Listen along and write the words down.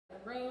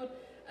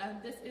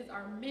This is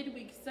our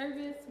midweek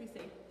service. We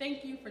say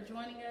thank you for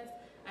joining us.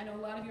 I know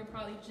a lot of you are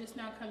probably just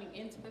now coming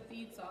into the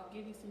feed, so I'll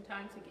give you some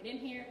time to get in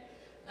here.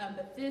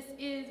 But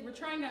we're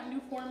trying out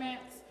new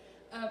formats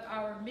of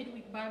our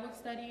midweek Bible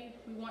study.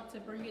 We want to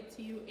bring it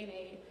to you in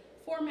a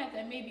format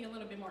that may be a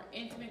little bit more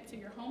intimate to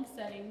your home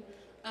setting,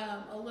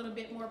 a little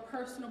bit more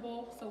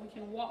personable, so we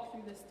can walk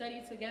through the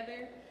study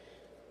together.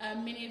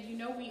 Many of you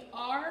know we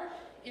are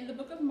in the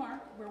book of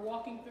Mark. We're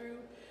walking through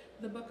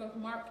the book of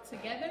Mark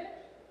together.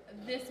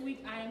 This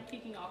week I am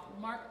kicking off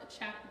Mark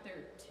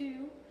chapter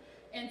 2.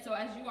 And so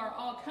as you are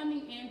all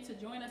coming in to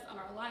join us on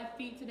our live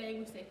feed today,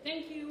 we say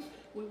thank you,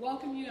 we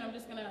welcome you, and I'm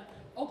just going to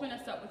open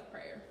us up with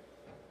prayer.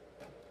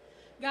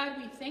 God,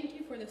 we thank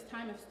you for this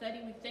time of study.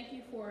 We thank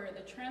you for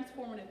the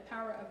transformative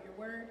power of your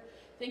word.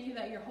 Thank you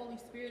that your Holy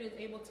Spirit is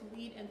able to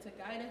lead and to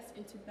guide us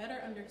into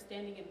better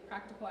understanding and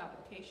practical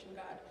application,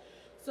 God.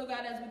 So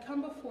God, as we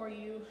come before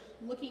you,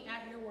 looking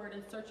at your word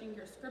and searching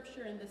your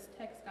scripture in this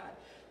text, God,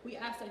 we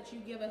ask that you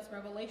give us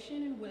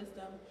revelation and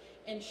wisdom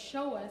and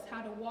show us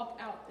how to walk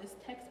out this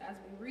text as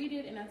we read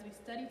it and as we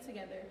study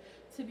together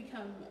to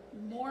become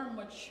more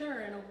mature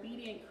and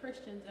obedient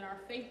Christians in our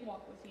faith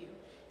walk with you.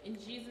 In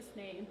Jesus'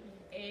 name,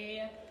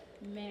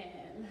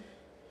 amen.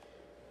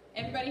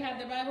 Everybody have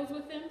their Bibles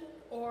with them,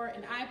 or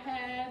an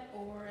iPad,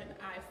 or an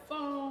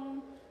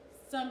iPhone,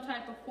 some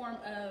type of form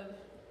of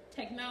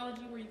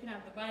technology where you can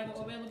have the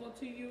Bible available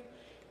to you,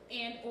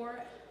 and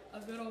or a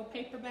good old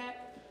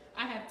paperback.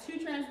 I have two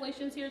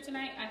translations here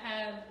tonight. I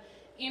have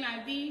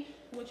NIV,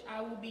 which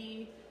I will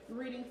be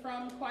reading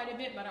from quite a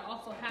bit, but I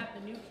also have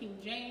the New King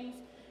James,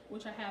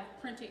 which I have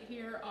printed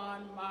here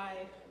on my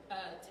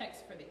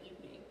text for the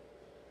evening.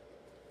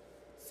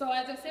 So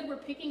as I said, we're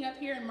picking up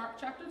here in Mark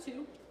chapter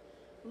 2.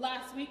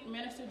 Last week,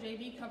 Minister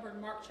JB covered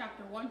Mark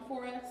chapter 1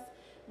 for us.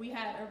 We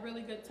had a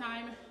really good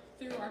time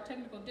through our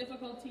technical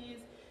difficulties.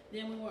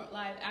 Then we went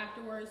live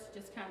afterwards,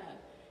 just kind of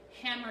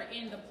hammer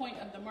in the point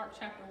of the Mark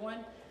chapter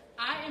 1.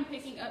 I am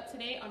picking up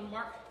today on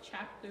Mark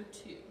chapter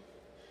 2.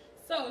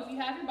 So if you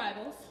have your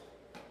Bibles,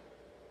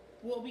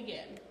 we'll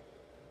begin.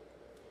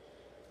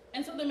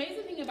 And so the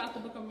amazing thing about the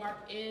book of Mark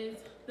is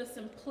the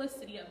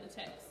simplicity of the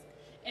text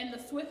and the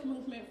swift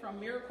movement from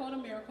miracle to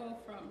miracle,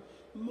 from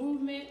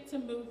movement to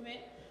movement.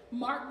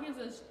 Mark gives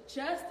us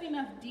just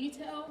enough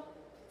detail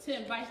to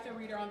invite the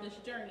reader on this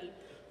journey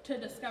to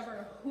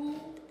discover who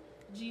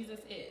Jesus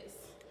is.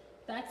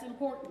 That's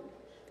important.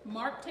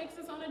 Mark takes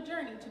us on a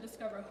journey to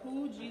discover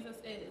who Jesus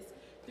is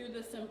through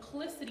the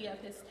simplicity of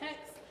his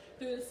text,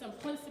 through the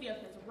simplicity of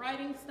his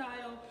writing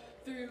style,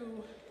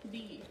 through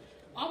the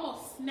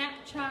almost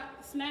snapshot,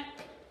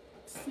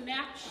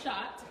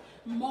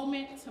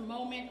 moment to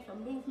moment,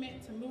 from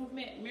movement to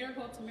movement,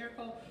 miracle to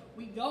miracle.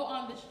 We go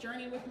on this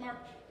journey with Mark,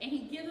 and he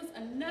gives us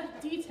enough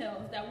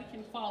details that we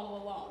can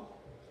follow along.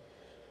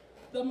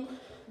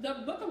 The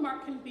book of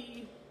Mark can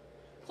be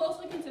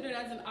closely considered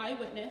as an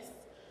eyewitness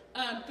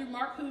through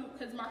Mark,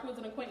 because Mark was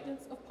an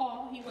acquaintance of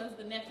Paul. He was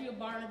the nephew of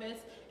Barnabas,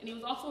 and he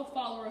was also a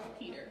follower of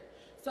Peter.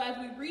 So as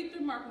we read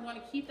through Mark, we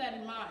want to keep that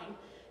in mind,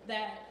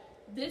 that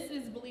this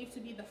is believed to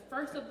be the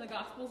first of the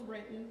Gospels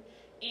written,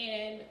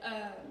 and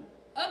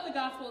of the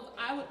Gospels,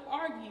 I would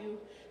argue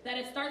that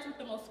it starts with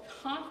the most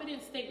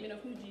confident statement of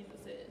who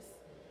Jesus is.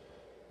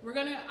 We're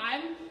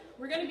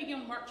gonna begin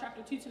with Mark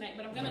chapter 2 tonight,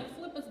 but I'm gonna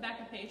flip us back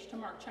a page to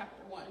Mark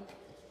chapter 1.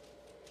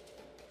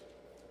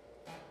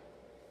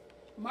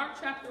 Mark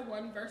chapter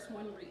 1, verse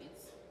 1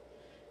 reads,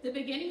 "The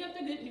beginning of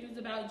the good news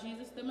about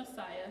Jesus the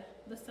Messiah,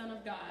 the Son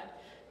of God,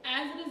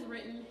 as it is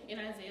written in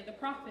Isaiah the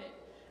prophet,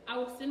 I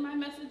will send my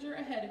messenger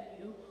ahead of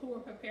you who will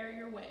prepare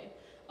your way.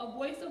 A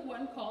voice of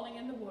one calling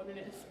in the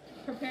wilderness,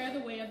 prepare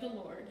the way of the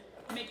Lord,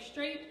 make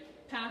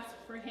straight paths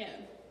for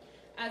him."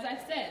 As I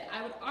said,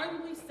 I would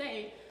arguably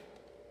say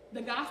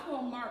the Gospel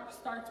of Mark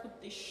starts with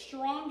the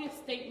strongest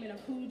statement of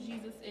who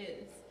Jesus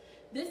is.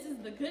 This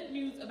is the good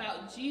news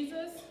about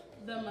Jesus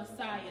the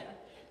Messiah,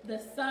 the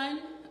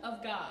Son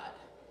of God.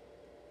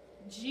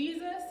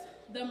 Jesus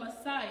the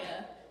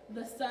Messiah,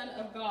 the Son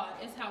of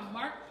God, is how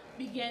Mark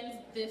begins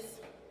this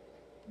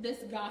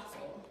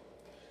gospel.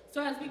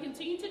 So as we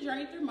continue to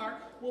journey through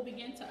Mark, we'll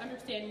begin to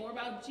understand more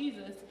about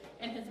Jesus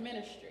and his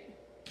ministry.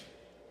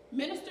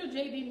 Minister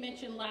JB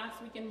mentioned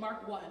last week in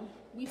Mark 1,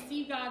 we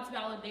see God's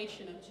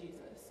validation of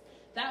Jesus.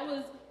 That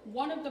was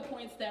one of the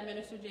points that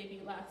Minister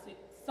JB last week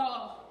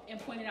saw and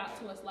pointed out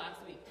to us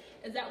last week,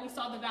 is that we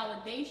saw the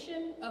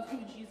validation of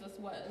who Jesus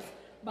was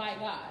by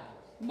God.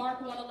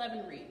 Mark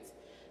 1:11 reads,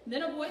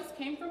 "Then a voice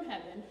came from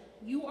heaven,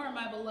 'You are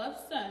my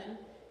beloved Son,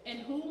 in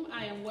whom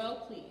I am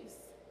well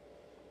pleased.'"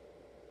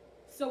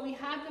 So we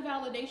have the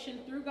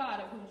validation through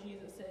God of who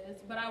Jesus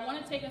is, but I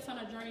want to take us on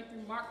a journey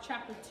through Mark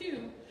chapter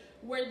 2,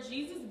 where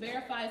Jesus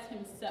verifies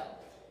himself.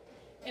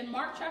 In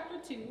Mark chapter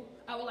 2,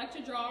 I would like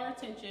to draw our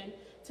attention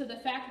to the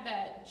fact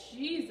that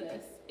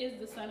Jesus is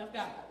the Son of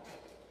God.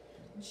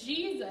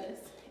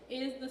 Jesus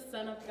is the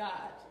Son of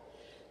God.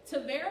 To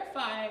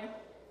verify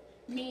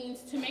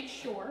means to make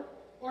sure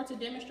or to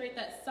demonstrate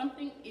that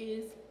something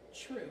is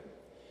true.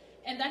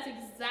 And that's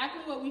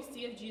exactly what we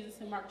see of Jesus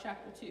in Mark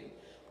chapter 2.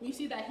 We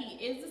see that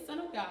he is the Son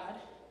of God,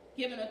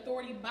 given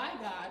authority by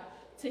God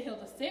to heal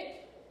the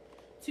sick,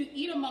 to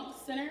eat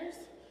amongst sinners,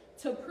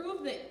 to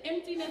prove the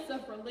emptiness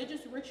of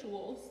religious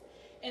rituals,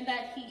 and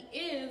that he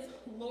is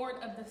Lord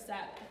of the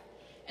Sabbath.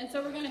 And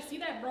so we're going to see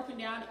that broken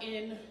down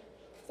in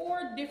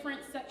 4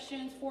 different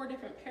sections, 4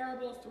 different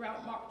parables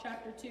throughout Mark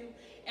chapter 2.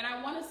 And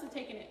I want us to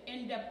take an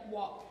in-depth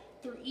walk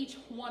through each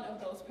one of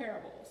those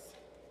parables.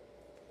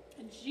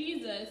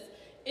 Jesus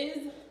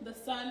is the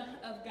Son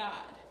of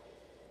God.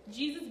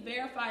 Jesus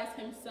verifies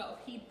himself.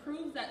 He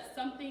proves that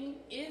something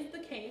is the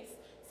case,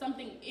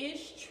 something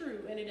is true,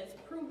 and it is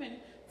proven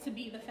to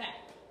be the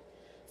fact.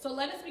 So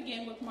let us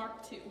begin with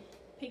Mark 2,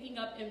 picking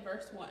up in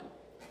verse 1.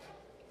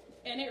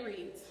 And it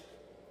reads,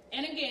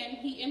 "And again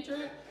he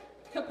entered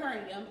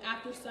Capernaum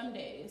after some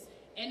days,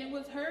 and it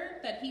was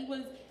heard that he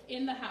was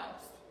in the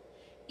house.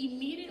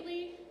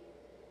 Immediately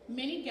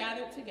many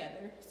gathered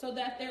together, so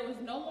that there was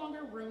no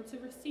longer room to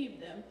receive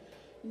them,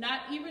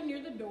 not even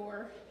near the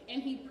door,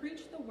 and he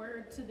preached the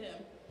word to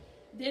them.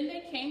 Then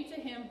they came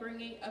to him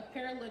bringing a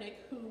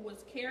paralytic who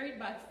was carried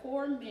by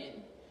 4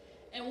 men.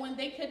 And when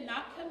they could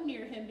not come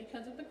near him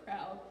because of the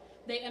crowd,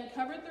 they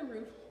uncovered the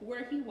roof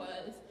where he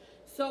was.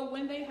 So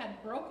when they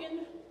had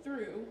broken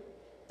through,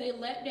 they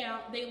let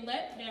down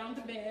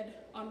the bed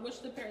on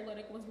which the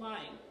paralytic was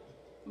lying."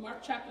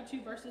 Mark chapter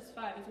 2 verses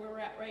 5 is where we're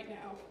at right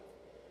now.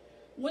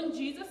 "When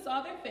Jesus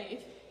saw their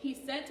faith, he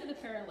said to the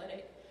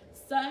paralytic,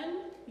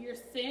 'Son, your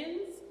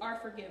sins are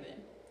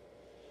forgiven.'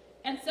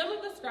 And some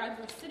of the scribes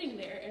were sitting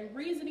there and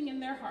reasoning in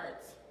their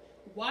hearts,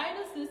 'Why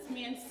does this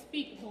man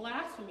speak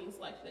blasphemies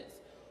like this?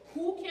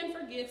 Who can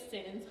forgive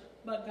sins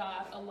but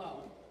God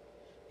alone?'"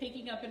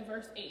 Picking up in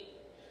verse 8.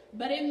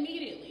 "But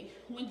immediately,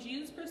 when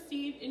Jesus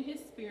perceived in his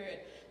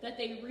spirit that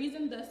they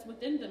reasoned thus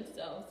within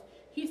themselves,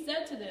 he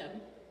said to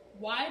them,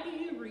 'Why do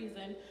you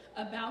reason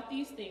about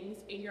these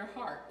things in your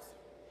hearts?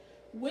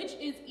 Which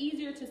is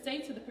easier to say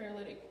to the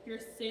paralytic, your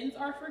sins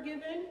are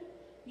forgiven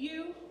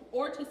you,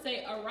 or to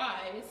say,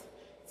 arise,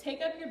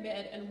 take up your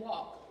bed and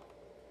walk?'"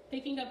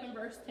 Picking up in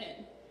verse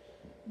 10.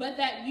 "But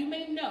that you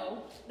may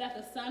know that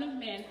the Son of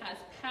Man has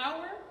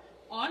power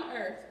on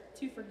earth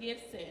to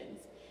forgive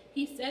sins,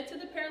 he said to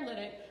the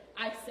paralytic,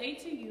 'I say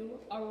to you,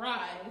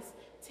 arise,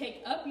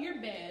 take up your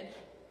bed,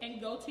 and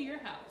go to your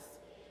house.'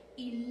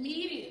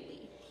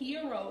 Immediately he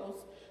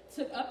arose,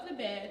 took up the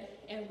bed,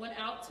 and went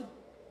out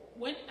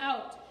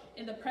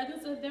in the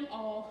presence of them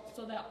all,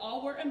 so that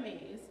all were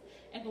amazed,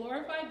 and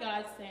glorified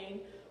God, saying,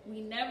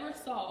 'We never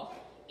saw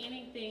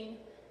anything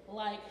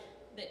like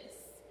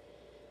this.'"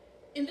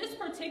 In this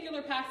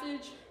particular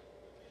passage,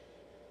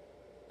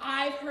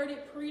 I've heard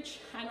it preached.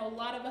 I know a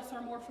lot of us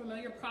are more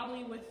familiar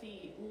probably with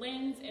the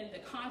lens and the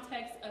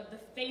context of the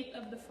faith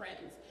of the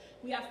friends.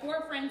 We have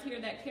 4 friends here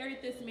that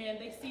carried this man.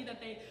 They see that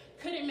they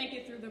couldn't make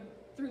it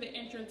through the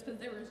entrance because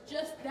there was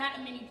just that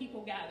many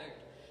people gathered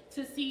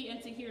to see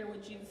and to hear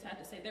what Jesus had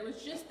to say. There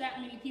was just that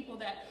many people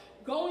that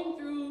going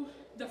through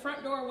the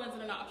front door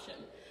wasn't an option.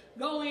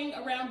 Going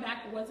around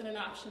back wasn't an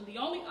option. The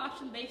only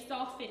option they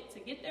saw fit to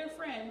get their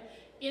friend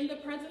in the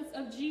presence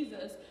of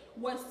Jesus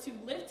was to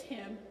lift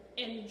him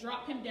and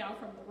drop him down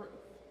from the roof.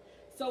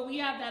 So we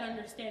have that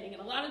understanding.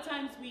 And a lot of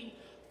times we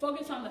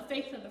focus on the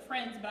faith of the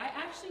friends, but I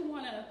actually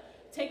want to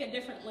take a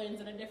different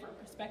lens and a different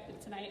perspective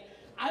tonight.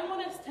 I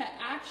want us to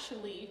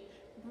actually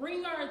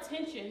bring our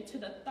attention to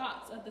the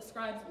thoughts of the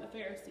scribes and the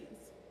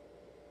Pharisees.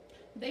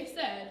 They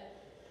said,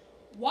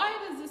 "Why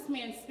does this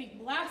man speak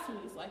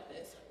blasphemies like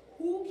this?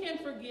 Who can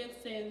forgive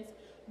sins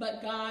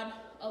but God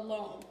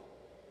alone?"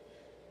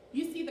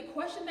 You see, the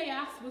question they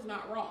asked was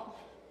not wrong.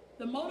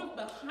 The motive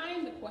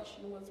behind the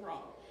question was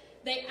wrong.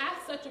 They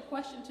asked such a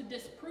question to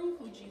disprove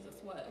who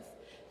Jesus was.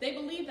 They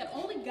believed that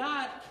only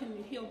God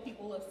can heal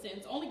people of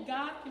sins. Only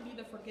God can be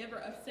the forgiver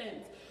of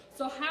sins.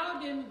 So how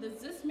then does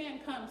this man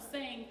come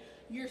saying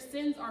your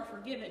sins are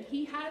forgiven?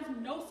 He has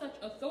no such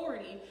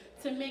authority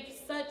to make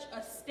such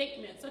a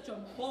statement, such a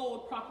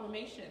bold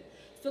proclamation.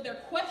 So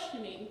they're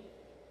questioning,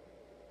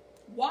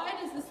 why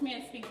does this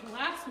man speak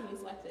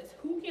blasphemies like this?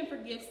 Who can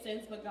forgive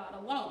sins but God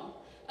alone?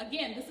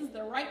 Again, this is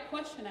the right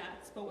question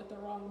asked, but with the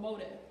wrong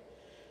motive.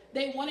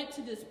 They wanted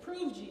to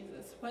disprove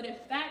Jesus, but in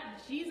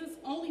fact, Jesus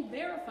only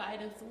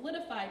verified and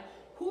solidified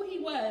who he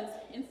was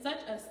in such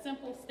a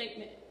simple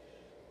statement.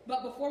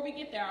 But before we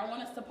get there, I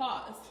want us to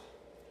pause.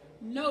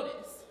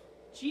 Notice,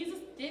 Jesus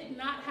did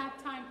not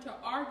have time to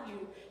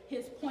argue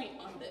his point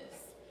on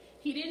this.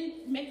 He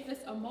didn't make this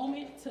a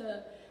moment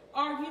to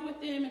argue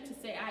with them and to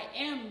say, I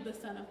am the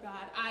Son of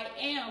God. I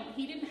am.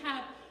 He didn't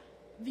have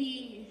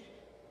the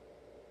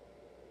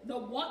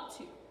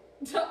want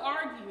to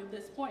argue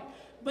this point.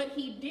 But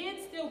he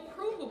did still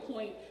prove a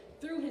point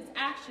through his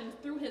actions,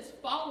 through his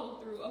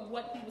follow-through of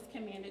what he was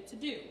commanded to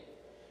do.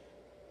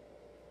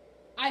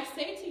 I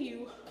say to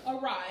you,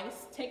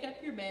 arise, take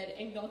up your bed,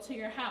 and go to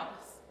your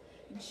house.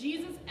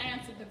 Jesus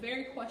answered the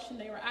very question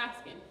they were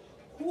asking.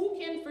 Who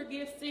can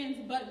forgive sins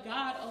but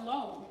God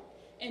alone?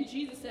 And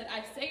Jesus said,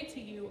 I say to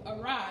you,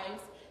 arise,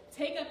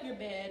 take up your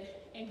bed,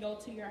 and go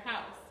to your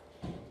house.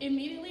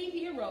 Immediately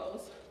he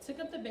arose, took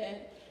up the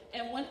bed,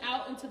 and went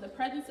out into the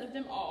presence of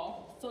them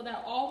all, so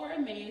that all were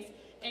amazed,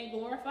 and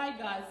glorified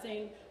God,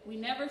 saying, "We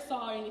never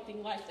saw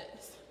anything like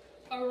this.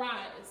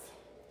 Arise,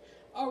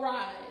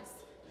 arise."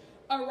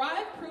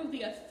 Arise proved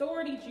the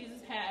authority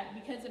Jesus had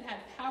because it had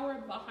power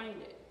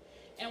behind it.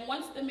 And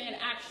once the man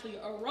actually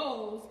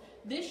arose,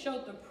 this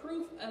showed the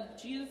proof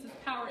of Jesus'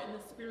 power in the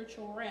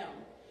spiritual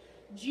realm.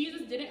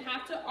 Jesus didn't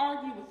have to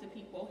argue with the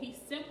people. He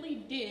simply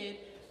did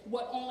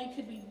what only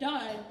could be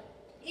done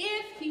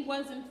if he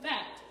was in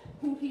fact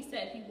who he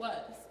said he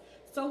was.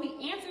 So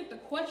he answered the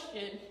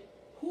question,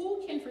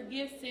 who can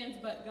forgive sins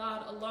but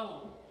God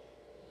alone?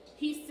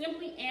 He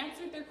simply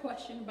answered their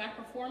question by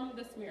performing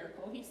this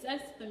miracle. He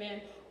says to the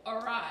man,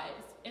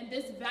 "Arise." And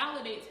this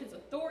validates his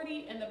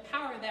authority and the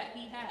power that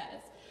he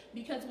has.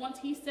 Because once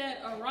he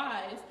said,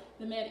 "Arise,"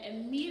 the man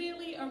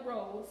immediately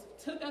arose,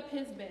 took up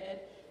his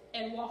bed,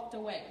 and walked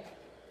away.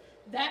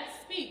 That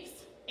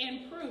speaks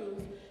and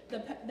proves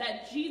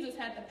that Jesus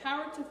had the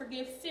power to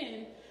forgive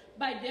sin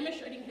by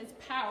demonstrating his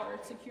power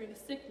to cure the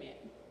sick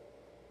man.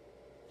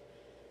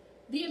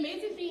 The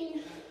amazing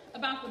thing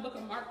about the book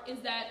of Mark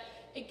is that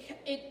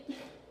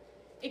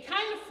it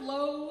kind of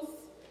flows,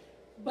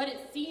 but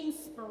it seems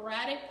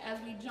sporadic as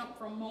we jump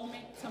from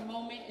moment to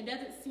moment. It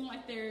doesn't seem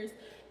like there's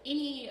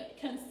any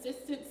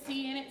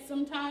consistency in it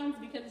sometimes,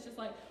 because it's just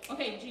like,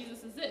 okay,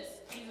 Jesus is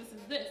this,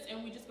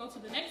 and we just go to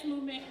the next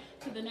movement,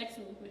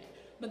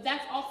 But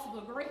that's also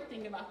the great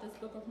thing about this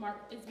book of Mark,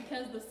 is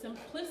because the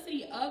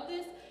simplicity of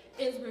this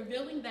is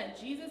revealing that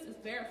Jesus is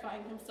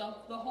verifying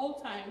himself the whole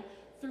time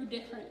through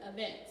different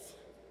events.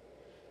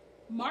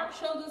 Mark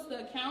shows us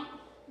the account.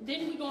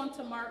 Then we go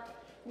into Mark.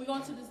 We go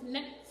into this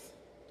next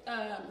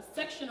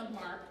section of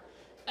Mark,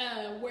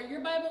 where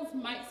your Bibles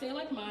might say,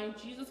 like mine,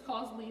 Jesus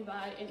calls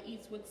Levi and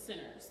eats with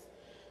sinners.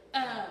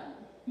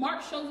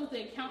 Mark shows us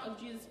the account of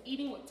Jesus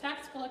eating with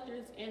tax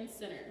collectors and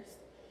sinners.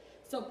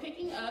 So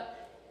picking up,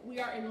 we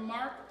are in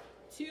Mark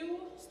 2,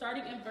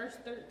 starting in verse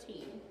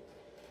 13.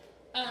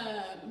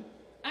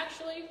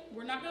 Actually,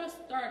 we're not going to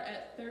start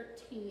at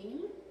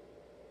 13.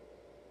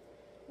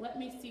 Let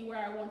me see where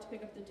I want to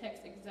pick up the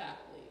text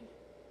exactly.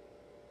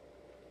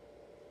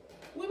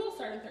 We will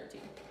start in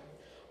 13.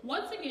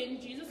 Once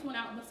again, Jesus went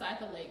out beside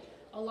the lake.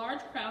 A large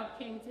crowd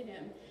came to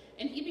him,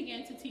 and he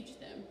began to teach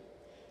them.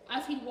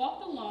 As he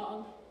walked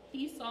along,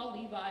 he saw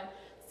Levi,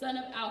 son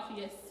of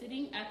Alphaeus,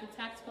 sitting at the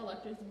tax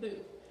collector's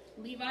booth.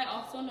 Levi,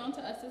 also known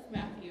to us as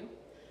Matthew.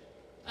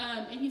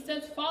 And he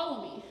says,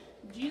 "Follow me."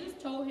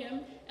 Jesus told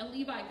him, and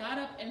Levi got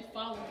up and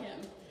followed him.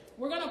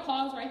 We're going to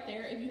pause right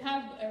there. If you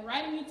have a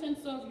writing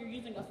utensil, if you're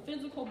using a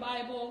physical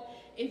Bible,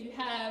 if you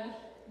have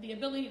the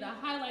ability to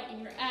highlight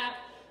in your app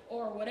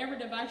or whatever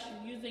device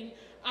you're using,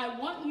 I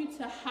want you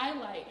to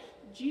highlight,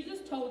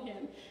 Jesus told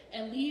him,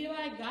 and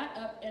Levi got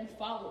up and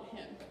followed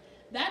him.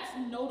 That's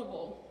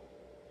notable.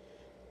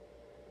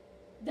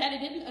 That it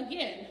didn't,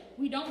 again,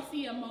 we don't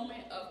see a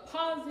moment of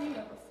pausing,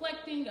 of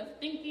reflecting, of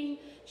thinking,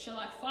 shall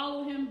I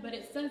follow him? But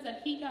it says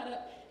that he got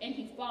up and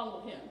he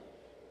followed him.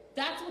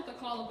 That's what the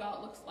call of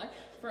God looks like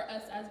for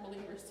us as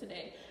believers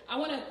today. I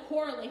want to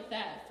correlate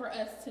that for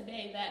us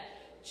today, that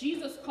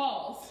Jesus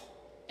calls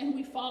and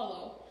we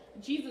follow.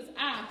 Jesus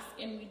asks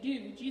and we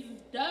do.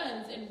 Jesus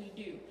does and we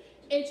do.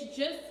 It's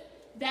just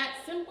that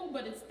simple,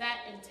 but it's that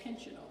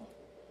intentional.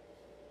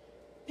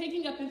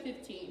 Picking up in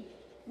 15.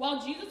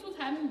 While Jesus was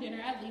having dinner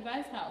at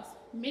Levi's house,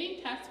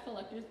 many tax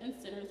collectors and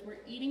sinners were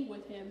eating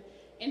with him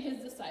and his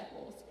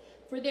disciples,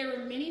 for there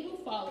were many who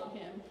followed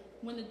him.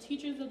 When the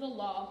teachers of the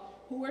law,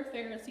 who were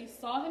Pharisees,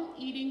 saw him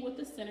eating with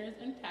the sinners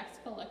and tax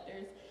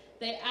collectors,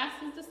 they asked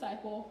his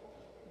disciples,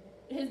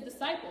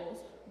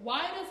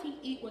 "Why does he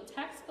eat with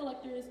tax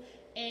collectors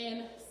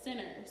and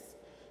sinners?"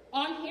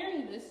 On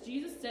hearing this,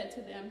 Jesus said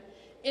to them,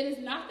 "It is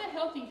not the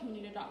healthy who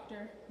need a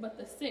doctor, but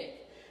the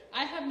sick.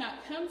 I have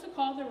not come to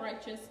call the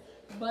righteous,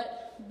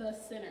 but the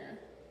sinner."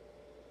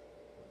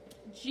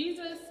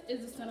 Jesus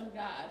is the Son of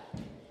God.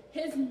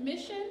 His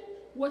mission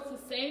was to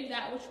save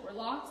that which were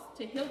lost,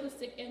 to heal the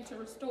sick, and to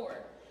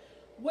restore.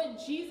 What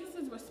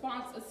Jesus'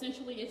 response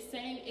essentially is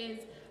saying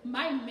is,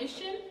 my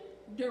mission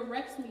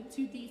directs me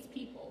to these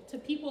people, to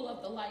people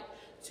of the light,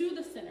 to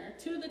the sinner,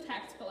 to the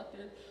tax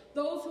collector,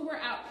 those who were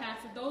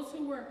outcasted, those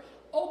who were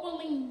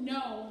openly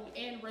known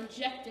and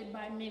rejected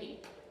by many.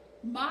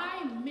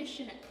 My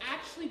mission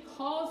actually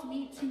calls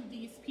me to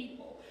these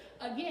people.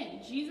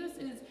 Again, Jesus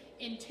is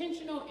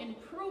intentional in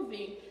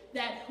proving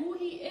that who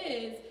he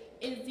is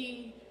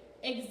the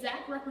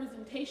exact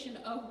representation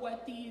of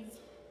what these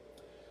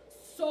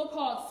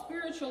so-called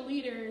spiritual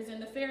leaders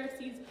and the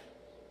Pharisees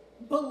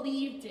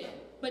believed in.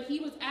 But he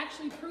was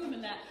actually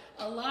proving that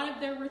a lot of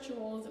their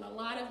rituals and a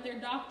lot of their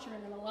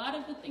doctrine and a lot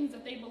of the things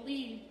that they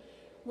believed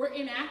were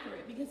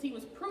inaccurate, because he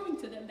was proving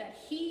to them that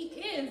he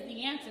is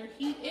the answer.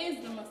 He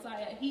is the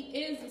Messiah. He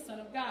is the Son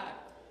of God.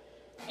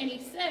 And he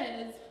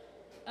says,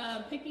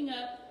 picking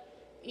up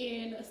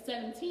in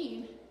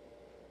 17,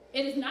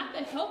 "It is not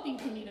the healthy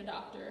who need a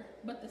doctor,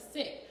 but the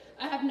sick.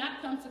 I have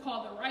not come to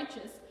call the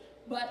righteous,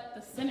 but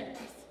the sinners."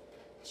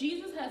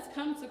 Jesus has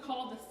come to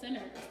call the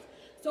sinners.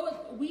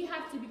 So we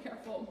have to be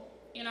careful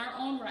in our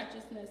own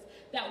righteousness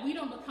that we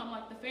don't become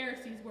like the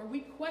Pharisees, where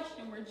we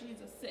question where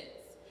Jesus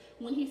sits.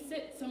 when he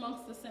sits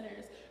amongst the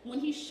sinners, when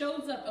he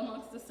shows up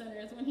amongst the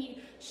sinners, when he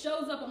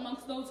shows up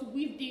amongst those who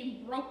we've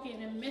deemed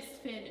broken and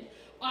misfit and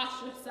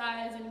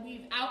ostracized and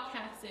we've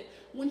outcasted,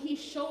 when he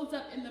shows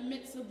up in the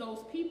midst of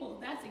those people,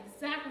 that's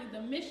exactly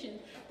the mission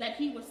that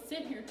he was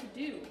sent here to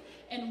do.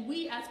 And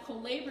we as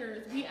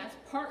co-laborers, we as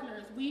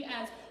partners, we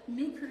as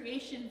new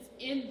creations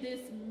in this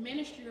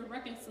ministry of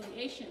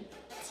reconciliation,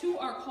 too,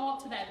 are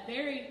called to that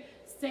very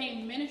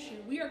same ministry.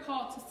 We are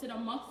called to sit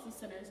amongst the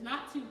sinners,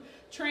 not to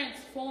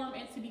transform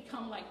and to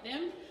become like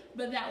them,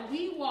 but that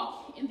we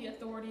walk in the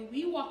authority,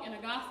 we walk in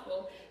a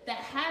gospel that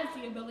has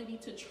the ability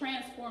to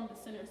transform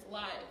the sinners'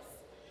 lives.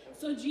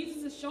 So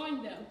Jesus is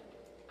showing them,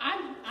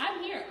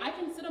 I'm here. I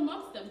can sit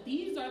amongst them.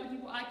 These are the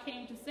people I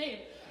came to save.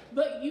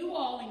 But you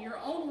all, in your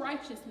own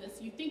righteousness,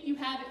 you think you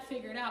have it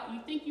figured out.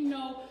 You think you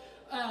know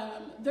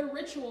the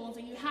rituals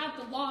and you have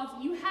the laws.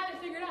 And you have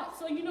it figured out.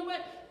 So you know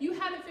what? You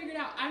have it figured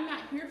out. I'm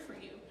not here for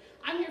you.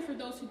 I'm here for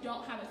those who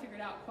don't have it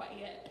figured out quite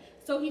yet.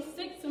 So he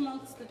sits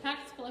amongst the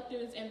tax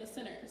collectors and the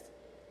sinners.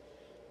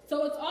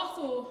 So it's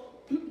also,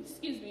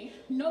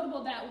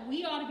 notable that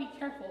we ought to be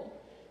careful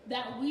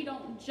that we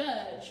don't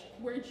judge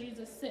where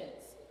Jesus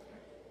sits.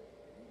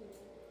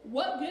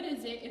 What good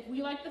is it if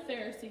we, like the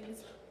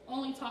Pharisees,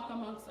 only talk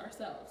amongst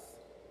ourselves?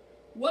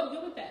 What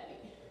good would that be?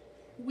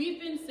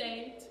 We've been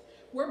saved.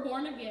 We're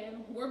born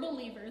again. We're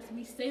believers.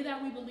 We say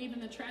that we believe in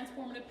the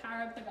transformative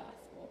power of the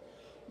gospel.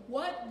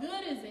 What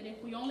good is it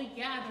if we only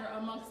gather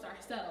amongst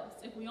ourselves?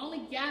 If we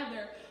only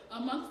gather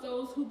amongst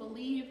those who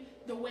believe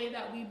the way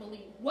that we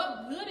believe?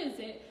 What good is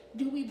it?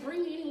 Do we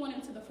bring anyone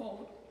into the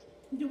fold?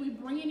 Do we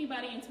bring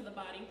anybody into the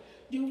body?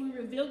 Do we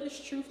reveal this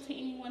truth to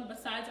anyone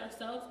besides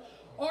ourselves?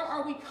 Or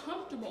are we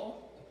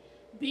comfortable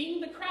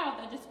being the crowd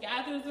that just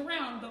gathers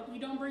around, but we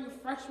don't bring a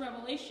fresh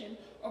revelation,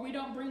 or we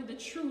don't bring the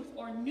truth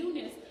or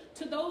newness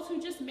to those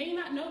who just may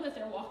not know that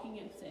they're walking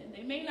in sin?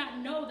 They may not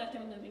know that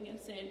they're living in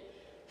sin.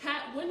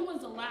 When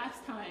was the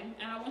last time,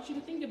 and I want you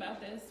to think about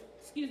this,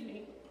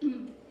 when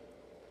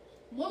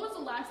was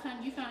the last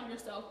time you found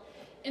yourself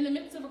in the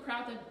midst of a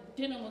crowd that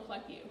didn't look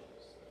like you?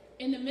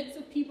 In the midst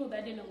of people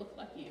that didn't look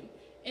like you?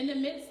 In the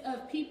midst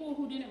of people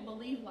who didn't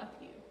believe like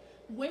you?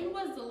 When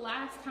was the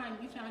last time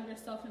you found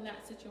yourself in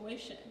that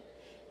situation?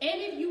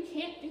 And if you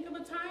can't think of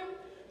a time,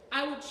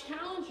 I would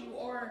challenge you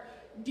or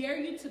dare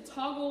you to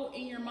toggle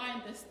in your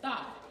mind this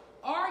thought.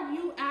 Are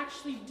you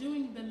actually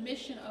doing the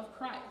mission of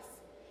Christ?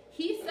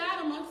 He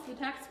sat amongst the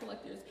tax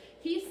collectors.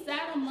 He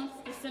sat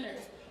amongst the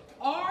sinners.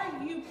 Are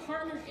you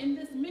partnered in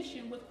this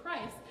mission with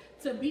Christ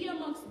to be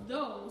amongst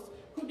those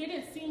who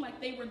didn't seem like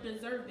they were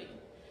deserving?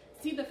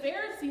 See, the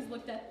Pharisees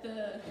looked at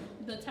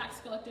the tax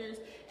collectors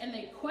and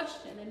they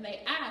questioned and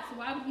they asked,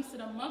 why would he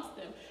sit amongst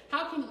them?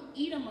 How can he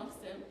eat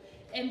amongst them?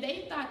 And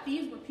they thought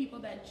these were people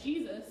that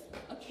Jesus,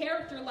 a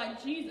character like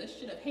Jesus,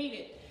 should have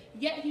hated.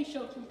 Yet he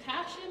showed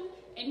compassion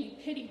and he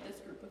pitied this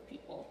group of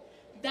people.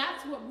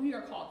 That's what we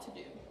are called to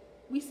do.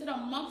 We sit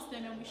amongst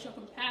them and we show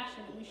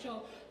compassion and we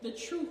show the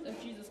truth of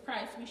Jesus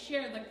Christ. We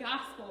share the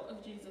gospel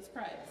of Jesus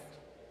Christ.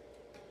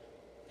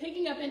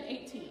 Picking up in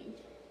 18.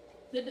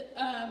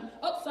 I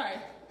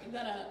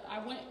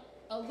went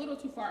a little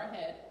too far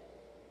ahead.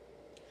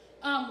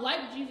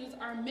 Like Jesus,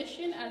 our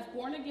mission as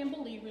born-again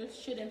believers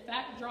should in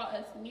fact draw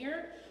us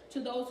near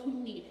to those who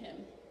need him.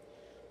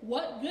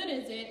 What good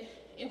is it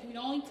if we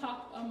only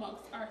talk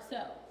amongst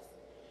ourselves?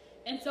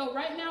 And so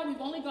right now we've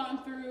only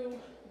gone through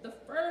the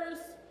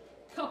first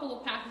couple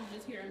of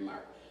passages here in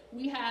Mark.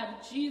 We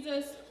have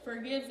Jesus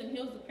forgives and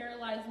heals the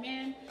paralyzed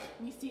man.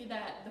 We see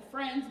that the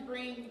friends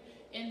bring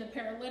in the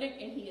paralytic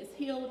and he is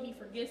healed. He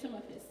forgives him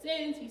of his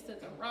sins. He says,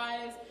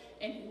 arise,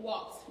 and he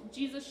walks.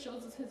 Jesus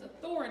shows us his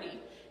authority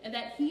and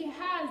that he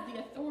has the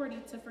authority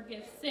to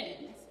forgive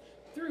sins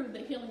through the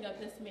healing of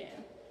this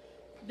man.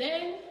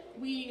 Then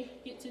we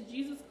get to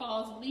Jesus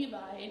calls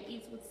Levi and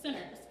eats with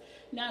sinners.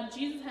 Now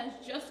Jesus has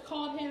just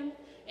called him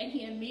and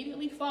he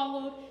immediately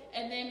followed,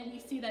 and then we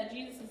see that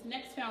Jesus is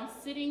next found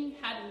sitting,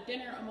 having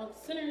dinner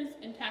amongst sinners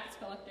and tax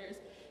collectors.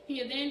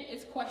 He then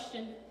is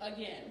questioned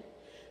again.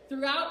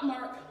 Throughout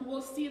Mark,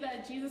 we'll see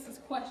that Jesus is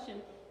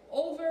questioned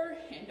over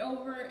and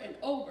over and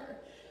over,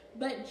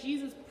 but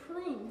Jesus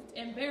proved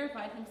and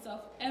verified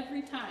himself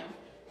every time,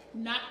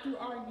 not through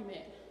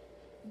argument,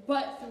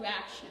 but through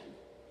action.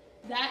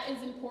 That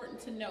is important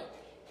to note.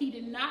 He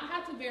did not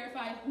have to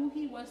verify who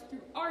he was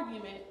through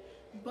argument,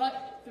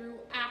 but through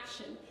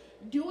action.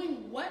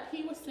 Doing what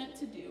he was sent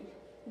to do,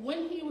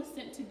 when he was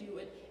sent to do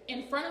it,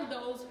 in front of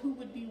those who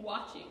would be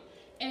watching.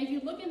 And if you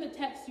look in the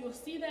text, you'll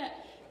see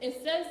that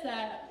it says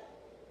that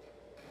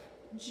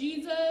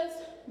Jesus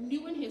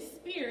knew in his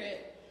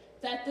spirit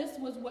that this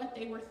was what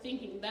they were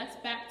thinking. That's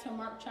back to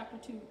Mark chapter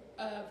 2,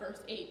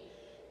 verse 8.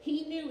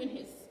 He knew in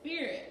his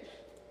spirit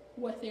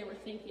what they were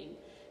thinking.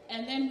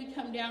 And then we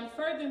come down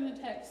further in the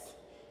text,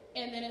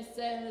 and then it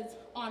says,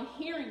 on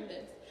hearing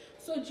this.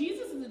 So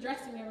Jesus is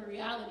addressing their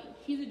reality.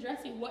 He's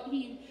addressing what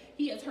he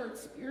has heard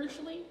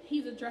spiritually.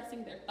 He's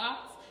addressing their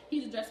thoughts.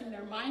 He's addressing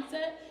their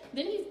mindset.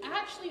 Then he's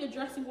actually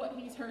addressing what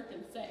he's heard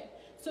them say.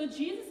 So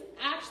Jesus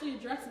actually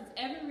addresses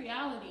every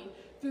reality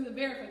through the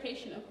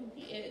verification of who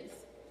he is.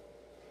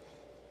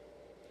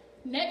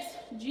 Next,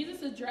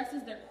 Jesus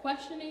addresses their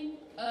questioning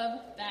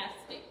of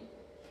fasting.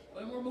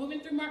 When we're moving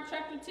through Mark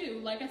chapter 2,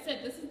 like I said,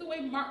 this is the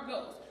way Mark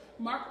goes.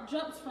 Mark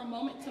jumps from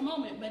moment to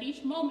moment, but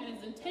each moment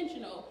is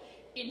intentional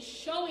in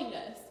showing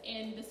us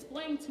and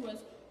displaying to us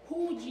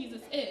who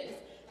Jesus is.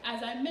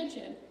 As I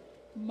mentioned,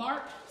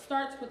 Mark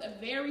starts with a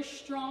very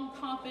strong,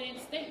 confident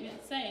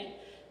statement saying,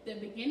 the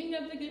beginning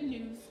of the good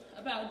news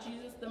about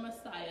Jesus the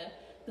Messiah,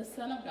 the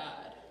Son of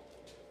God.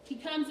 He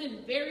comes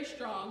in very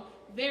strong,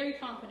 very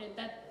confident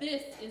that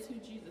this is who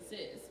Jesus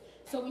is.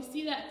 So we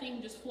see that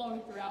theme just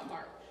flowing throughout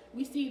Mark.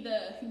 We see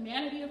the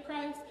humanity of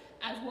Christ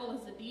as well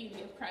as the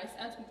deity of Christ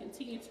as we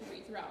continue to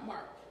read throughout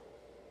Mark.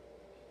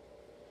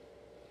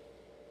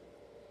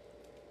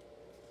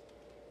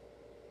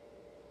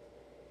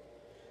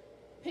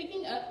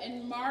 Picking up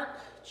in Mark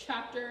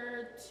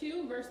chapter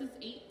 2, verses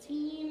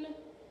 18,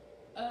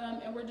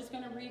 and we're just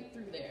going to read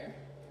through there.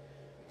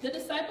 The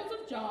disciples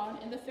of John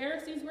and the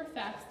Pharisees were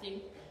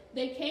fasting.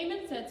 They came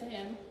and said to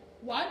him,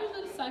 "Why do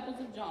the disciples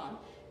of John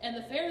and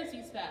the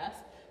Pharisees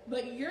fast,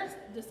 but your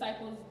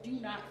disciples do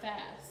not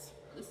fast?"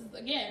 This is,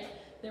 again,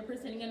 they're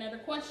presenting another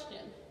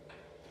question.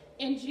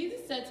 And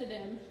Jesus said to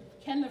them,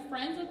 "Can the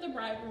friends of the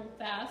bridegroom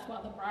fast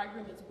while the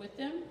bridegroom is with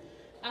them?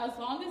 As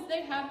long as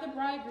they have the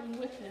bridegroom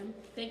with them,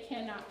 they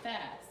cannot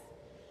fast."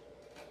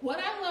 What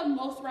I love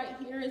most right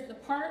here is the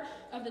part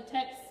of the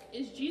text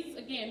is Jesus,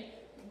 again,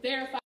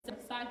 verifies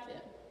beside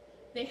them.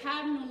 They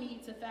have no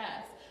need to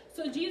fast.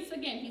 So Jesus,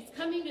 again, he's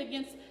coming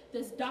against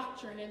this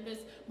doctrine and this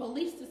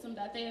belief system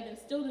that they have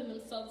instilled in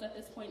themselves at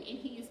this point, and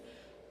he's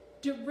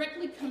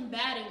directly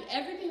combating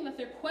everything that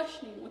they're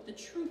questioning with the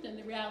truth and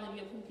the reality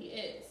of who he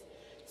is.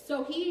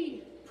 So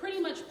he pretty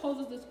much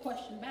poses this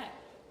question back.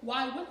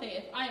 Why would they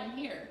if I am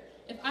here?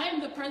 If I am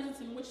the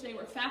presence in which they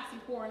were fasting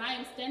for and I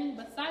am standing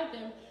beside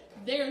them,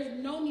 there's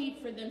no need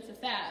for them to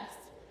fast.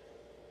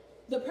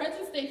 The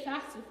presence they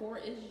fasted for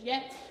is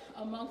yet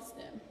amongst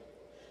them.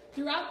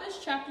 Throughout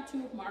this chapter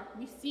 2 of Mark,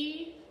 we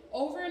see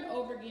over and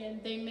over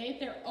again they made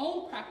their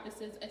own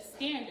practices a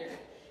standard,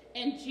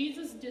 and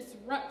Jesus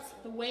disrupts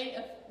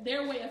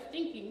their way of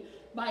thinking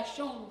by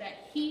showing that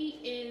he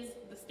is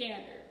the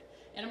standard.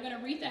 And I'm going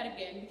to read that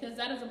again because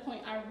that is a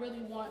point I really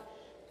want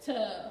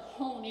to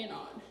hone in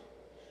on.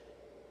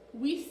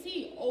 We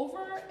see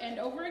over and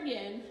over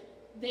again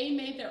they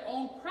made their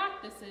own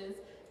practices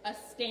a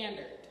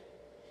standard.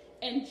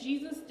 And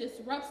Jesus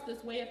disrupts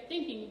this way of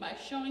thinking by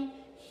showing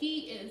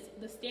he is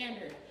the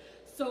standard.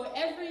 So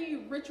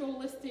every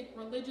ritualistic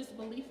religious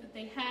belief that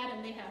they had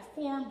and they have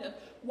formed of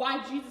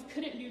why Jesus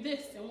couldn't do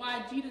this and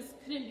why Jesus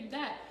couldn't do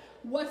that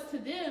was to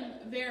them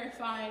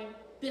verifying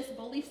this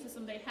belief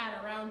system they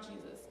had around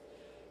Jesus.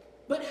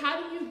 But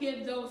how do you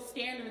give those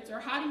standards or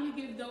how do you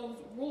give those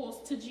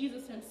rules to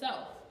Jesus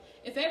himself?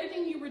 If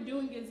everything you were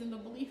doing is in the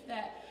belief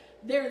that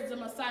there is a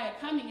Messiah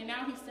coming and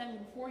now he's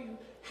standing before you,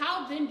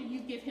 how then do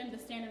you give him the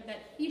standard that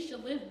he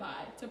should live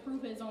by to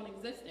prove his own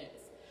existence?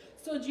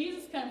 So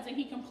Jesus comes and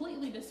he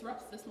completely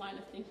disrupts this line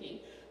of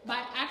thinking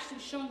by actually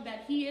showing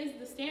that he is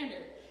the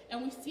standard.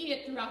 And we see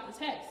it throughout the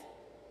text.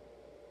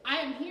 I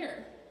am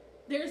here.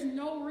 There's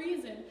no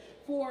reason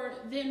for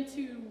them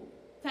to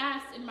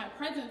fast in my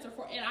presence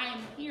and I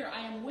am here.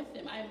 I am with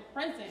them. I am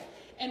present.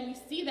 And we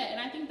see that. And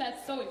I think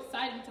that's so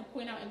exciting to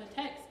point out in the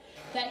text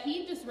that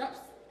he disrupts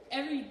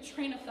every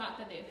train of thought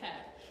that they've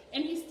had.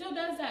 And he still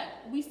does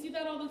that. We see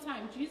that all the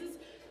time. Jesus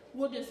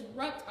will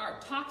disrupt our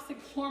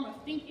toxic form of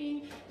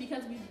thinking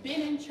because we've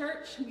been in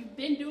church, we've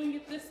been doing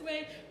it this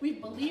way, we've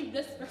believed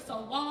this for so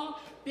long,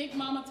 Big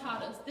Mama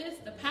taught us this,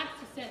 the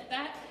pastor said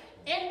that,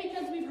 and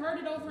because we've heard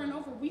it over and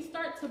over, we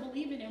start to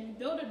believe it and we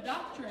build a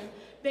doctrine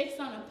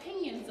based on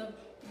opinions of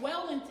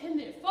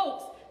well-intended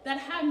folks that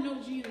have no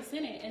Jesus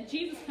in it. And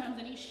Jesus comes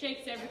and he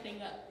shakes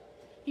everything up.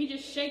 He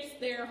just shakes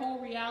their whole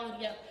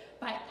reality up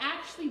by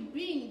actually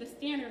being the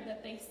standard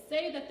that they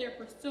say that they're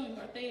pursuing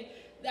or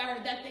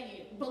that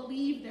they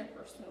believe they're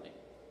pursuing.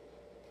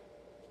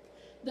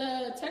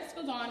 The text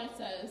goes on and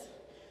says,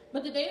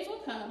 "But the days will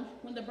come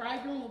when the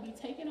bridegroom will be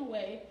taken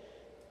away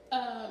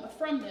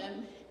from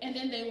them, and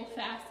then they will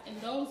fast in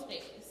those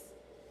days."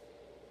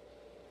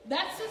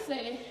 That's to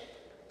say,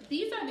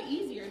 these are the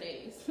easier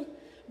days.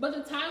 But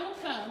the time will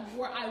come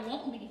where I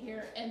won't be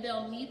here and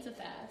they'll need to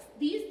fast.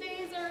 These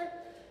days are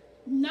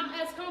not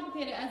as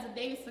complicated as the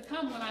days to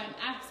come when I am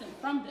absent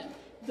from them.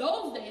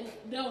 Those days,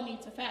 they'll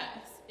need to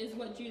fast, is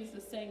what Jesus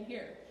is saying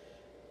here.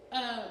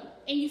 And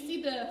you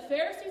see the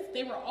Pharisees,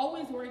 they were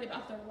always worried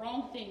about the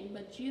wrong thing,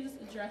 but Jesus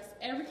addressed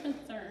every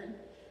concern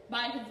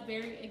by his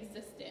very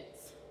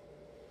existence.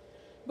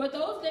 "But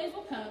those days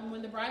will come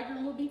when the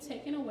bridegroom will be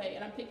taken away,"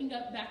 and I'm picking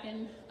up back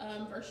in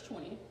verse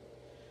 20.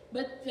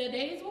 "But the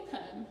days will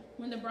come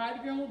when the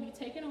bridegroom will be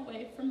taken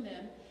away from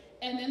them,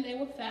 and then they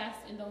will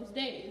fast in those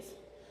days.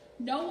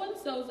 No one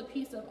sews a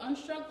piece of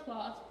unstrung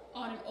cloth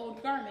on an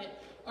old garment,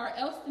 or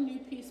else the new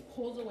piece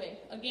pulls away."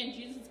 Again,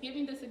 Jesus is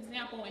giving this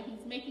example, and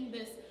he's making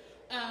this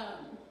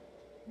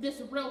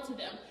real to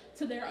them,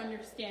 to their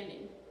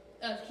understanding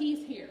of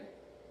he's here.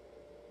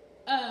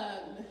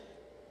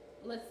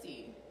 Let's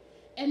see.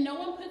 "And no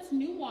one puts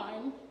new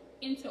wine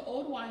into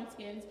old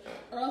wineskins,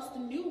 or else the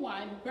new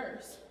wine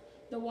bursts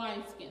the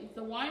wineskins.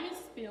 The wine is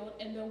spilled,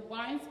 and the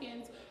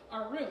wineskins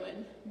are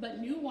ruined, but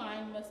new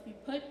wine must be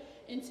put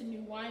into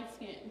new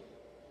wineskin.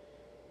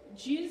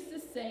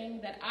 Jesus is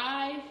saying that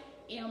I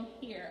am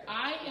here.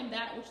 I am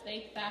that which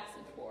they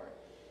fasted for.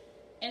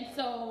 And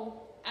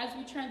so, as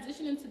we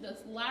transition into this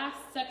last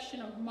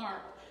section of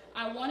Mark,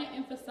 I want to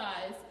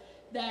emphasize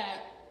that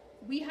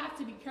we have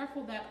to be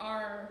careful that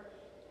our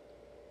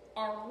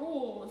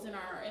rules and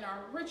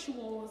our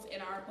rituals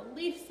and our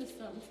belief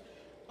systems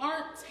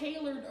aren't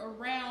tailored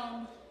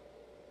around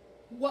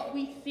what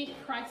we think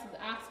Christ is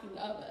asking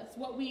of us,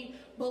 what we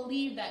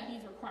believe that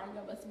he's requiring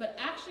of us, but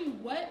actually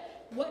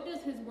what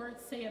does his word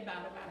say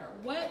about a matter?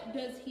 What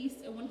does he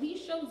say when he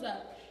shows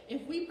up?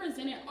 If we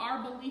presented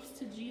our beliefs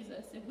to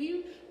Jesus, if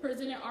we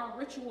presented our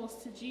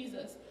rituals to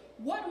Jesus,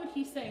 what would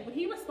he say? Would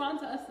he respond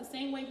to us the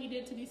same way he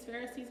did to these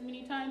Pharisees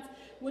many times?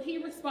 Would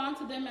he respond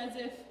to them as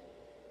if,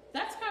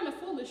 that's kind of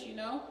foolish, you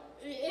know?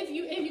 If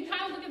you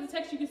kind of look at the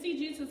text, you can see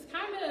Jesus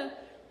kind of,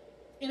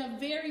 in a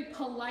very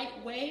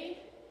polite way,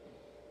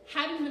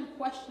 hadn't them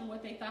question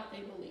what they thought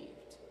they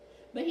believed.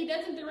 But he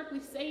doesn't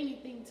directly say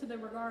anything to the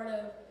regard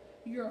of,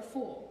 you're a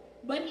fool.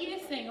 But he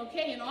is saying,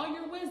 okay, in all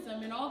your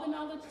wisdom and all the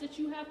knowledge that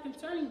you have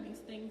concerning these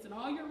things and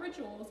all your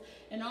rituals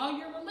and all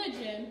your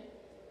religion,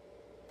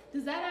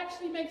 does that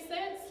actually make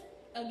sense?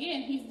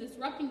 Again, he's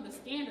disrupting the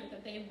standard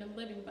that they have been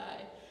living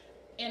by.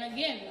 And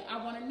again,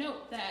 I want to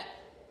note that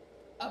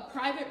a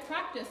private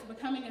practice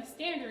becoming a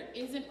standard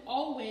isn't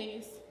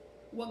always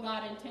what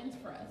God intends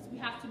for us. We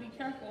have to be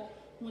careful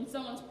when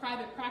someone's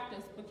private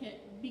practice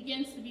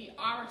begins to be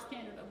our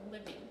standard of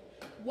living.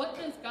 What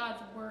does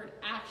God's word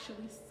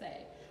actually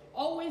say?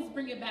 Always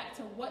bring it back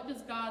to what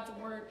does God's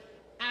word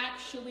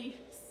actually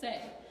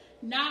say?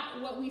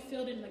 Not what we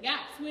filled in the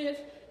gaps with,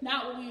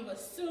 not what we've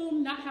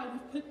assumed, not how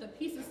we've put the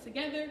pieces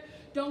together.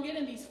 Don't get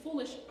in these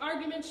foolish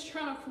arguments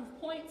trying to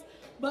prove points,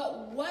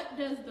 but what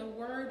does the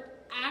word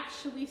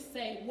actually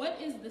say? What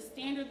is the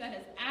standard that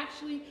has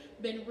actually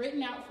been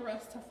written out for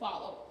us to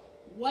follow?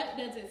 What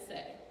does it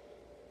say?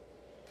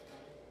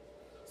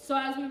 So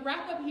as we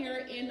wrap up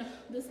here in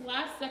this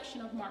last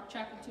section of Mark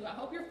chapter 2, I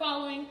hope you're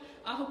following.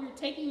 I hope you're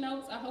taking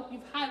notes. I hope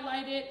you've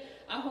highlighted.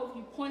 I hope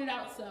you pointed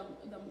out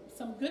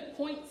some good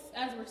points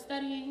as we're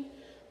studying.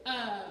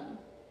 And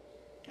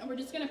we're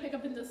just going to pick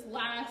up in this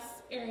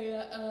last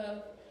area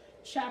of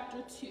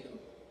chapter 2.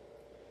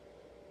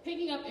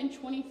 Picking up in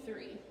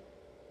 23.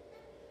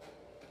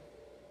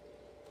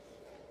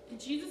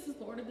 Jesus is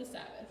Lord of the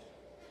Sabbath.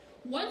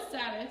 One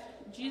Sabbath,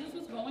 Jesus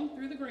was going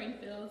through the grain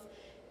fields,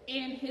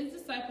 and his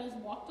disciples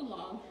walked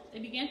along. They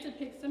began to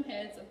pick some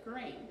heads of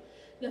grain.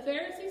 The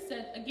Pharisees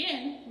said,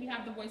 again, we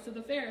have the voice of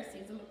the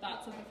Pharisees and the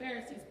thoughts of the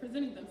Pharisees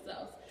presenting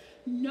themselves.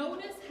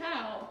 Notice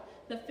how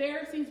the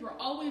Pharisees were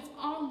always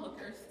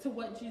onlookers to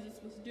what Jesus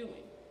was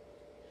doing.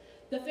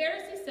 The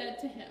Pharisees said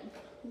to him,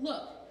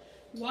 look,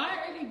 why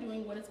are they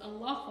doing what is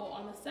unlawful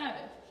on the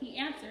Sabbath? He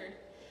answered,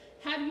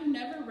 have you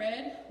never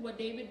read what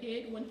David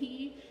did when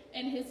he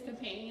and his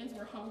companions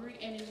were hungry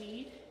and in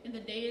need in the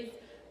days,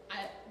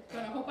 but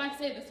I hope I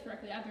say this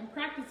correctly, I've been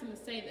practicing to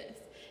say this,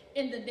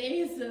 in the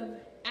days of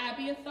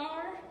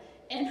Abiathar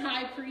and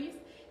high priest,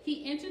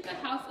 he entered the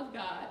house of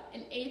God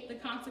and ate the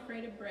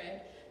consecrated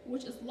bread,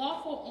 which is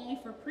lawful only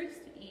for priests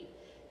to eat,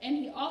 and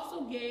he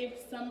also gave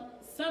some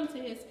to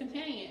his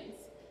companions.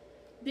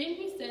 Then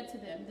he said to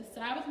them, the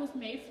Sabbath was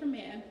made for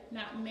man,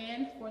 not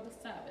man for the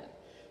Sabbath.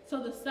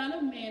 So the Son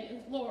of Man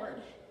is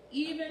Lord,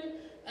 even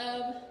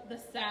of the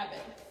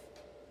Sabbath.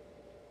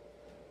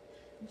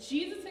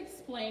 Jesus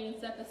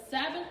explains that the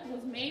Sabbath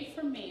was made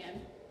for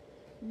man,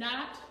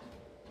 not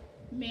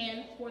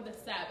man for the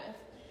Sabbath.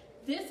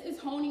 This is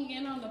honing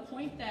in on the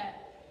point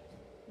that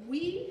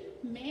we,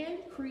 man,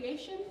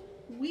 creation,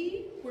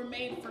 we were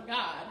made for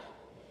God.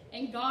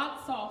 And God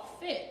saw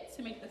fit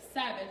to make the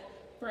Sabbath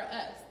for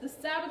us. The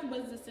Sabbath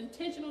was this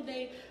intentional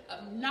day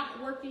of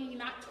not working,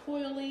 not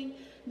toiling,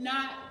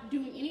 not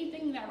doing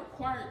anything that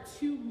required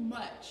too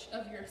much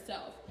of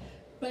yourself.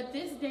 But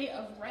this day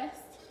of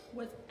rest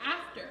was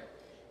after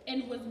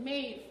and was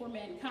made for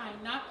mankind,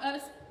 not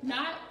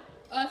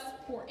us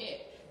for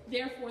it.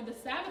 Therefore, the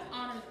Sabbath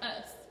honors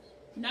us,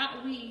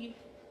 not we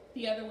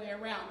the other way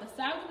around. The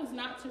Sabbath was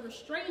not to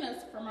restrain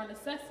us from our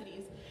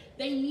necessities.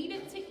 They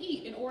needed to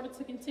eat in order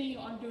to continue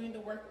on doing the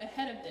work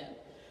ahead of them.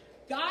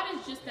 God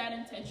is just that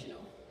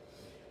intentional.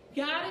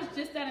 God is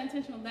just that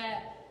intentional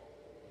that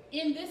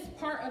in this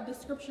part of the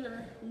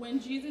scripture, when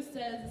Jesus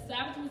says the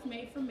Sabbath was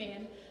made for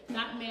man,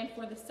 not man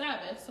for the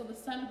Sabbath, so the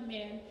Son of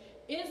Man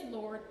is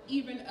Lord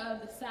even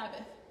of the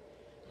Sabbath.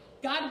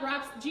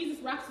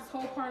 Jesus wraps this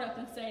whole part up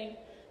in saying,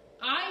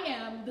 I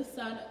am the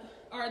Son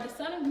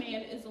of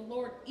Man is the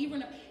Lord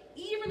even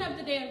of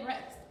the day of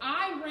rest.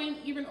 I reign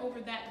even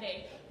over that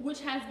day,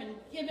 which has been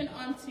given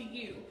unto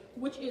you,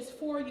 which is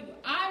for you.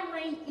 I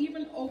reign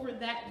even over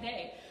that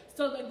day.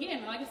 So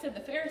again, like I said,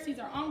 the Pharisees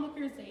are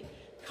onlookers. They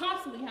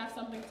constantly have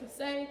something to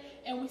say.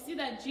 And we see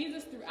that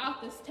Jesus,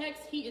 throughout this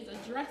text, he is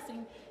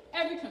addressing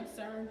every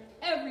concern,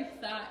 every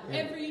thought,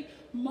 every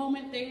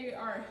moment they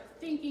are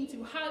thinking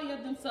too highly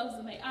of themselves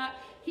and they ought,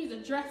 he's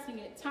addressing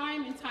it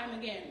time and time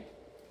again.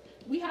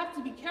 We have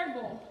to be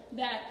careful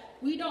that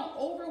we don't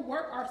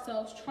overwork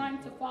ourselves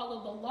trying to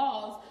follow the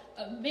laws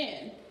of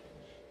men.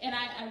 And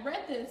I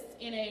read this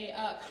in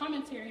a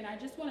commentary, and I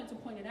just wanted to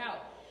point it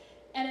out.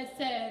 And it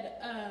said,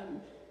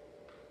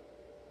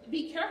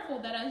 be careful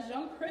that as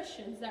young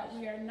Christians that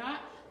we are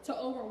not to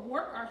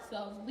overwork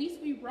ourselves,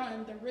 lest we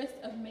run the risk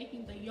of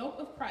making the yoke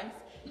of Christ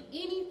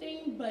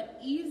anything but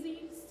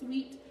easy,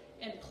 sweet,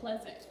 and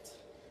pleasant.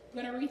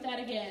 I'm going to read that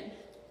again.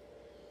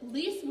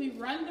 Lest we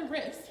run the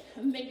risk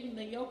of making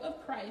the yoke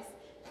of Christ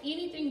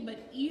anything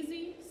but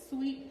easy,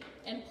 sweet,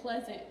 and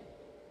pleasant.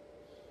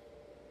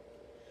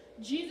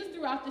 Jesus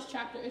throughout this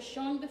chapter is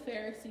showing the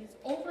Pharisees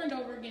over and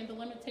over again the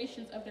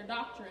limitations of their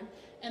doctrine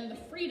and the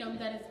freedom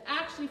that is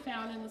actually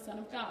found in the Son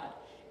of God.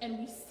 And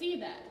we see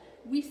that.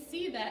 We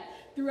see that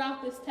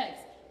throughout this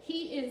text.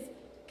 He is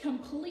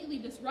completely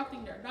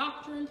disrupting their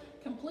doctrine,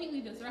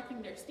 completely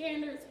disrupting their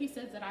standards. He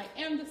says that I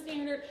am the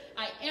standard,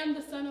 I am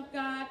the Son of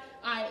God,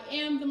 I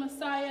am the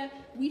Messiah.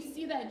 We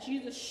see that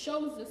Jesus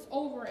shows this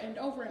over and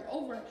over and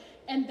over,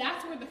 and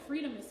that's where the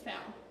freedom is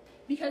found.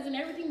 Because in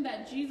everything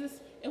that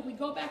Jesus, if we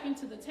go back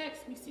into the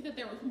text, we see that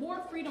there was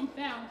more freedom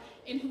found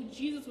in who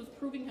Jesus was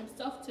proving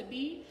himself to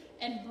be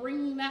and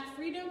bringing that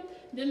freedom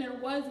than there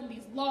was in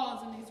these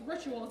laws and these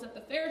rituals that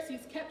the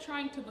Pharisees kept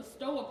trying to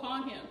bestow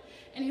upon him.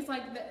 And he's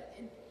like,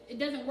 it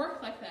doesn't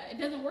work like that. It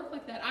doesn't work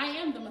like that. I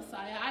am the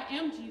Messiah. I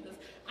am Jesus.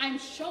 I'm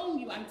showing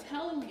you. I'm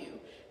telling you.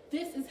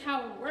 This is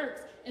how it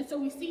works. And so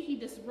we see he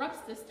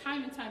disrupts this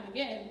time and time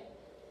again.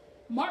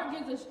 Mark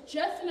gives us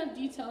just enough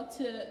detail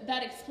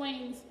that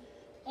explains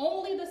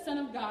only the Son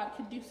of God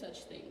could do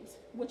such things,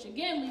 which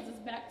again leads us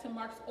back to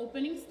Mark's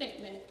opening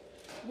statement,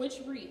 which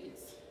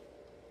reads,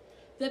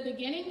 the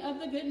beginning of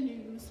the good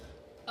news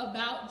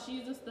about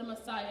Jesus the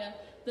Messiah,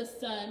 the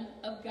Son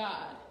of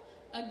God.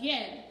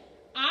 Again,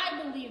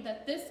 I believe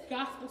that this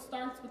gospel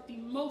starts with the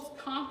most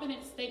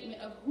confident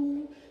statement of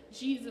who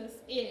Jesus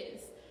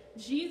is.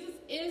 Jesus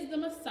is the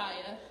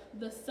Messiah,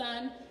 the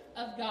Son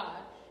of God.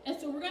 And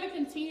so we're going to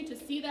continue to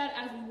see that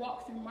as we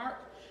walk through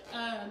Mark.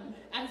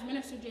 As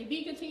Minister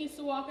JB continues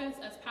to walk us,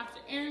 as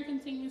Pastor Aaron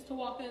continues to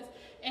walk us,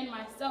 and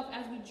myself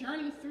as we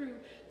journey through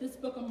this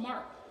book of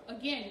Mark.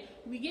 Again,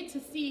 we get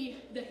to see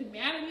the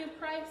humanity of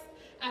Christ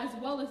as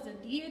well as the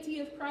deity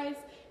of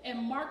Christ, and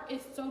Mark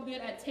is so good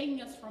at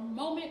taking us from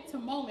moment to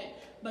moment,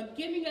 but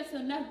giving us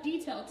enough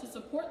detail to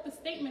support the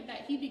statement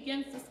that he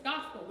begins this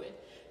gospel with: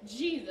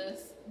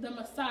 Jesus, the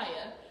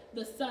Messiah,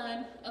 the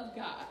Son of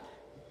God.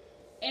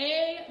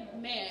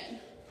 Amen.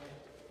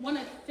 Want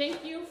to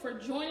thank you for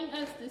joining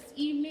us this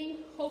evening.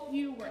 Hope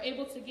you were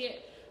able to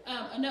get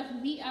enough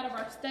meat out of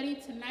our study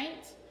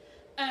tonight.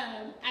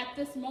 At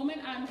this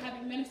moment, I'm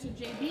having Minister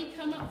JB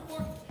come up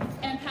for,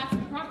 and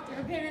Pastor Proctor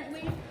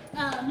apparently.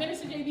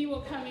 Minister JB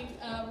will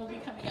be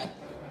coming up.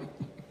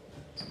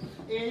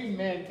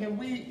 Amen. Can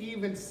we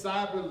even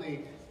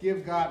silently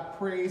give God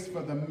praise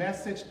for the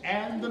message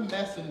and the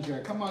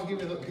messenger? Come on, give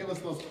us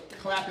those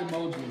clap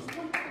emojis.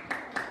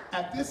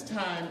 At this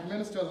time,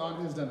 Minister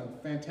Alondra has done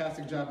a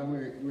fantastic job, and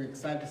we're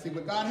excited to see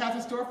what God has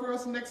in store for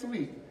us next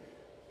week.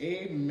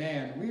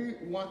 Amen.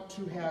 We want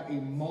to have a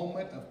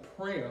moment of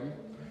prayer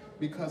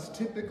because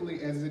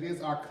typically, as it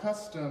is our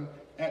custom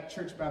at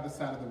Church by the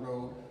Side of the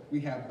Road,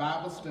 we have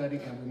Bible study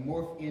and we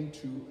morph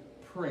into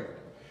prayer.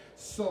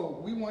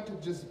 So we want to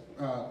just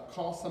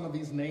call some of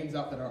these names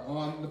out that are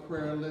on the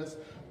prayer list.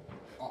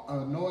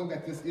 Knowing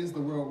that this is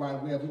the World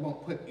Wide Web, we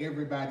won't put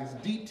everybody's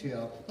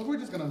detail, but we're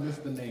just going to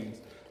list the names.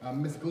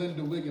 Miss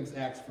Glenda Williams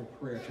asked for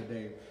prayer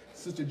today.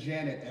 Sister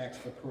Janet asked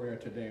for prayer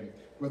today.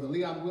 Brother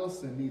Leon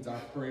Wilson needs our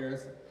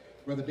prayers.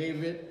 Brother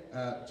David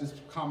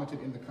just commented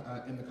in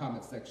the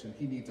comment section.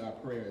 He needs our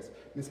prayers.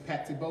 Miss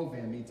Patsy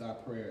Bovan needs our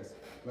prayers.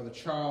 Brother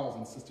Charles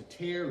and Sister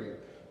Terry,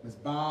 Miss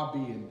Bobby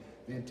and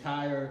the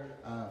entire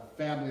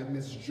family of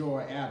Miss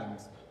Joy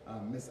Adams,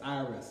 Miss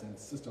Iris and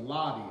Sister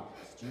Lottie,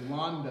 Sister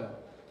Yolanda,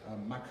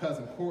 my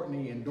cousin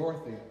Courtney and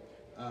Dorothy,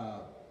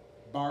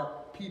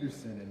 Bart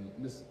Peterson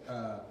and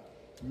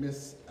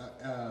Miss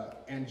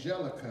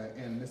Angelica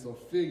and Miss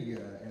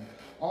Ophelia, and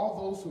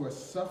all those who are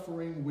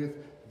suffering with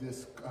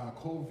this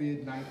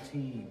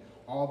COVID-19,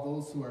 all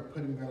those who are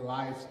putting their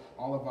lives,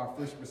 all of our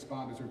first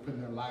responders who are putting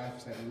their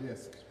lives at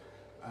risk.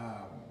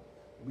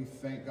 We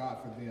thank God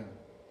for them.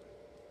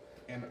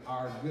 And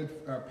our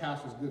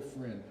pastor's good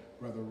friend,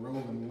 Brother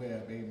Roland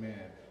Webb,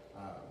 amen.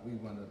 We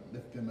want to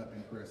lift them up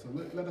in prayer. So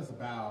let us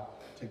bow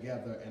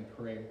together and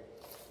pray.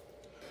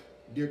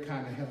 Dear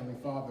kind and heavenly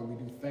Father, we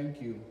do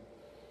thank you.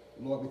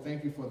 Lord, we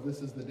thank you for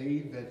this is the day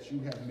that you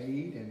have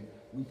made, and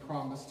we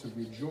promise to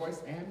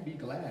rejoice and be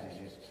glad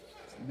in it.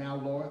 Now,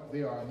 Lord,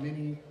 there are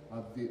many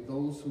of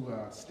those who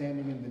are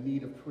standing in the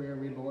need of prayer,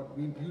 Lord.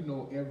 You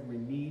know every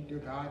need, dear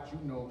God. You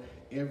know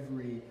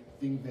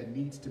everything that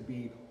needs to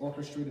be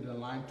orchestrated and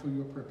aligned to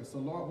your purpose. So,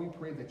 Lord, we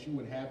pray that you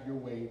would have your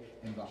way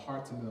in the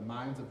hearts and in the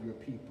minds of your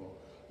people.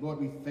 Lord,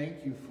 we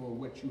thank you for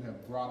what you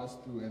have brought us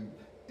through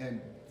And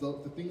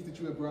the things that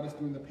you have brought us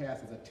through in the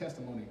past is a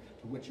testimony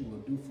to what you will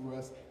do for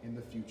us in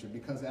the future.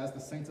 Because as the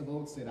saints of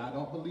old said, I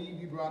don't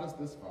believe you brought us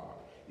this far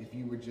if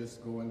you were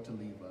just going to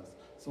leave us.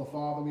 So,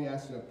 Father, we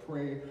ask you to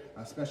pray,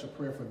 a special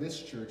prayer for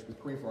this church. We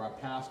pray for our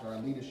pastor,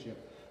 our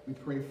leadership. We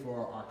pray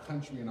for our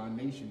country and our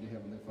nation, dear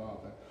Heavenly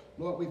Father.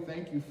 Lord, we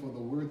thank you for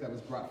the word that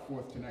was brought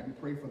forth tonight. We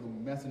pray for the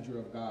messenger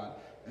of God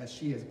as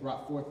she has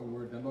brought forth the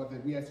word. And Lord,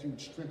 that we ask you to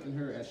strengthen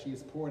her as she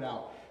is poured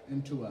out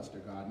into us,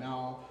 dear God.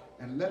 Now,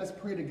 and let us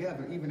pray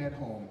together, even at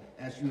home,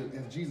 as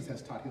Jesus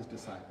has taught his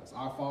disciples.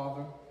 Our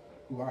Father,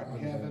 who art in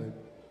heaven,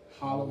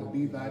 hallowed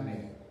be thy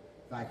name.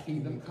 Thy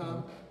kingdom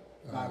come,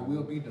 thy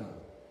will be done,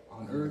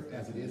 on earth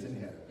as it is in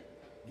heaven.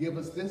 Give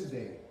us this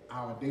day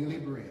our daily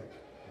bread.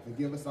 And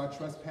forgive us our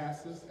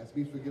trespasses, as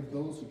we forgive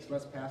those who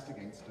trespass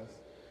against us.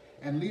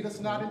 And lead us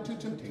not into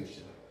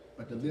temptation,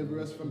 but deliver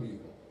us from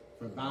evil.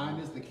 For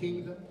thine is the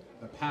kingdom,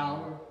 the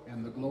power,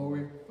 and the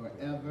glory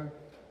forever.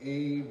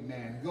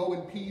 Amen. Go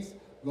in peace.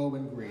 Go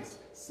in grace.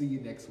 See you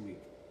next week.